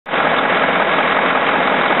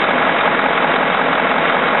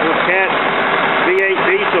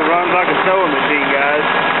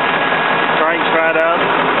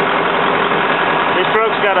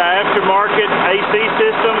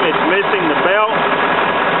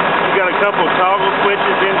couple toggle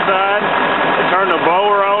switches inside. They turn the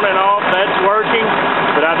blower on and off. That's working,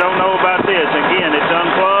 but I don't know about this. Again, it's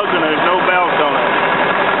unplugged and there's no belt on it.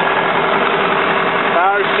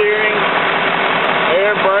 Power steering,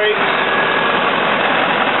 air brakes,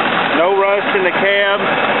 no rust in the cab.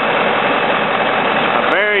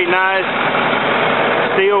 A very nice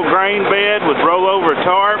steel grain bed with rollover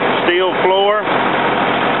tarp, steel floor.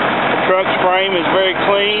 The truck's frame is very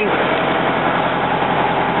clean.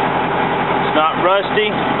 It's not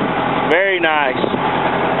rusty. Very nice.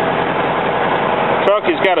 Truck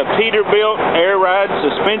has got a Peterbilt air ride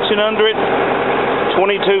suspension under it.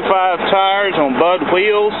 22.5 tires on Bud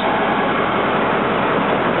wheels.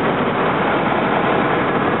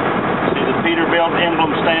 See the Peterbilt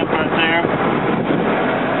emblem stamp right there.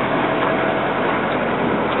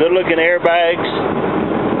 Good looking airbags.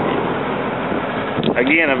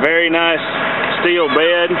 Again, a very nice steel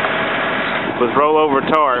bed with rollover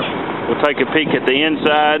tarp. We'll take a peek at the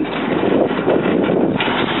inside.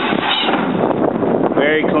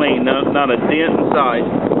 Very clean, not a dent in sight.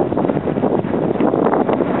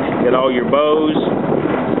 Got all your bows.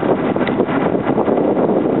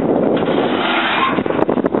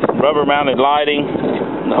 Rubber mounted lighting,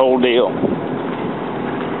 the whole deal.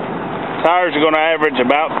 Tires are going to average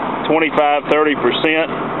about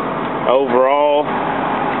 25–30% overall.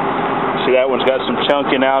 See, that one's got some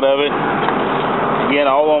chunking out of it. Again,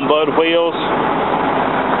 all on Bud wheels.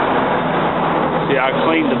 See how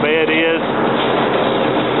clean the bed is.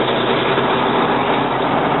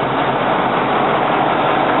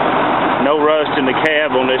 No rust in the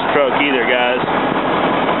cab on this truck either, guys.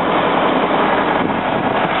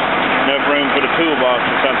 Enough room for the toolbox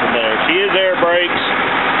or something there. She is air brakes,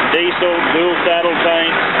 diesel, dual saddle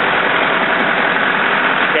tanks.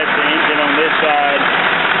 Got the engine on this side.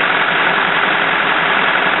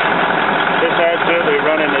 This absolutely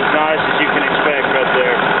running as nice as you can expect right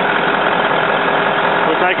there.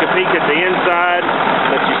 We'll take a peek at the inside,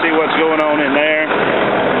 let you see what's going on in there.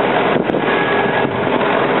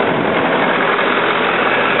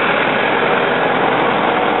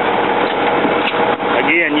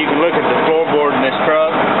 Again, you can look at the floorboard in this truck.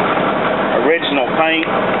 Original paint,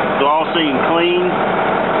 glossy and clean.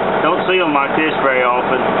 Don't see them like this very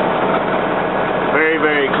often. Very,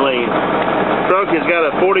 very clean. Truck has got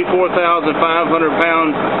a 44,500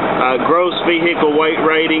 pound gross vehicle weight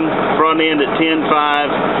rating. Front end at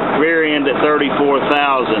 10.5, rear end at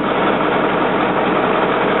 34,000.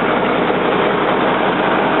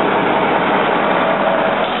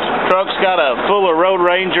 Truck's got a fuller Road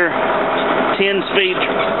Ranger 10-speed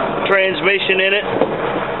transmission in it.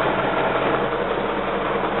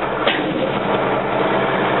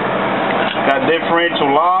 Got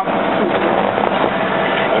differential lock.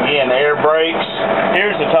 Again, air brakes.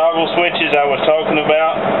 Here's the toggle switches I was talking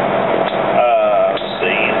about. Let's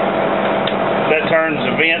see. That turns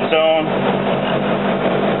the vents on,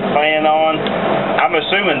 fan on. I'm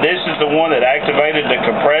assuming this is the one that activated the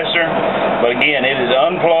compressor, but again, it is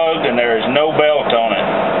unplugged and there is no belt on it.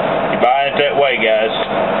 You're buying it that way, guys.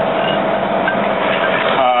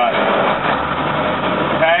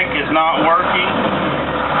 Tank is not working.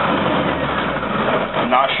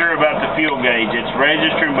 Not sure about the fuel gauge. It's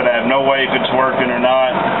registering, but I have no way if it's working or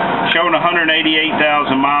not. Showing 188,000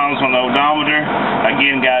 miles on the odometer.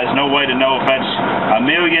 Again, guys, no way to know if that's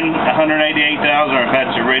 1,188,000 or if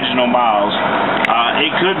that's original miles.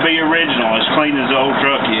 It could be original, as clean as the old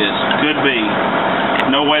truck is. Could be.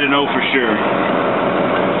 No way to know for sure.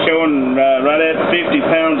 Showing right at 50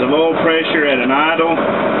 pounds of oil pressure at an idle.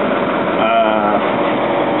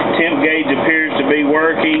 Temp gauge appears to be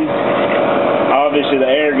working. Obviously, the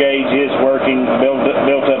air gauge is working,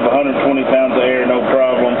 built up 120 pounds of air, no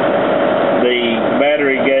problem. The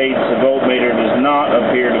battery gauge, the voltmeter, does not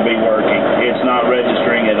appear to be working. It's not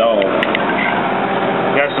registering at all.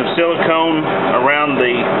 Got some silicone around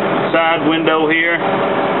the side window here.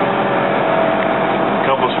 A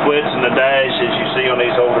couple splits in the dash, as you see on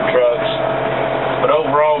these older trucks. But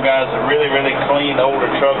overall, guys, a really, really clean older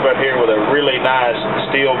truck right here with a really nice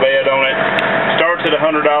steel bed on it. Starts at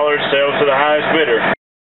 $100, sells to the highest bidder.